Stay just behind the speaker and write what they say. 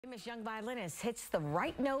Famous young violinist hits the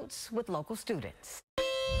right notes with local students.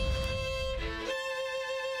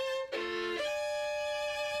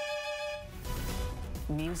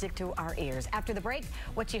 Music to our ears. After the break,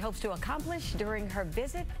 what she hopes to accomplish during her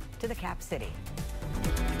visit to the Cap City.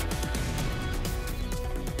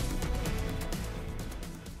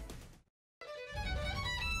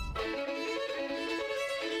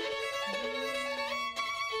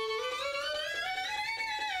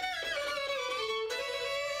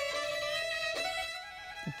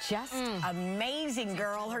 Just amazing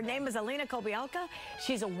girl. Her name is Alina Kobialka.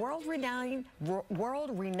 She's a world-renowned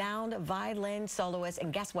violin soloist.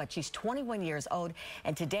 And guess what? She's 21 years old.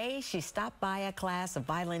 And today she stopped by a class of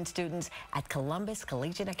violin students at Columbus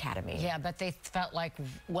Collegiate Academy. Yeah, but they felt like,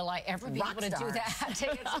 will I ever be able to do that?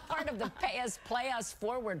 It's part of the Play Us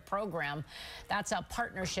Forward program. That's a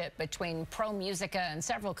partnership between ProMusica and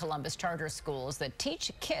several Columbus charter schools that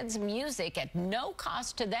teach kids music at no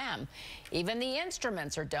cost to them. Even the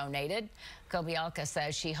instruments are donated. Kobialka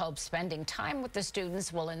says she hopes spending time with the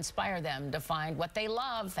students will inspire them to find what they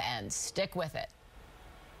love and stick with it.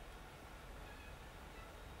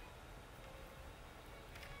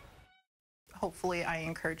 Hopefully I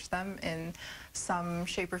encourage them in some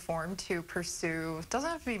shape or form to pursue, doesn't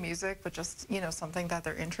have to be music, but just, you know, something that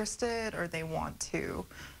they're interested or they want to,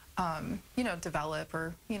 you know, develop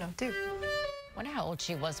or, you know, do. I wonder how old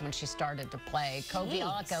she was when she started to play.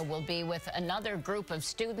 Kobialka will be with another group of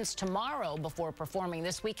students tomorrow before performing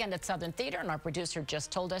this weekend at Southern Theater, and our producer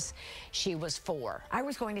just told us she was 4. I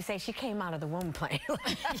was going to say she came out of the womb playing.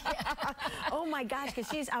 Yeah. Oh my gosh, because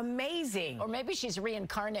she's amazing. Or maybe she's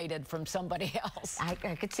reincarnated from somebody else. I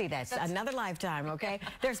could see that. Another lifetime, okay?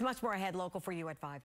 There's much more ahead. Local for you at 5.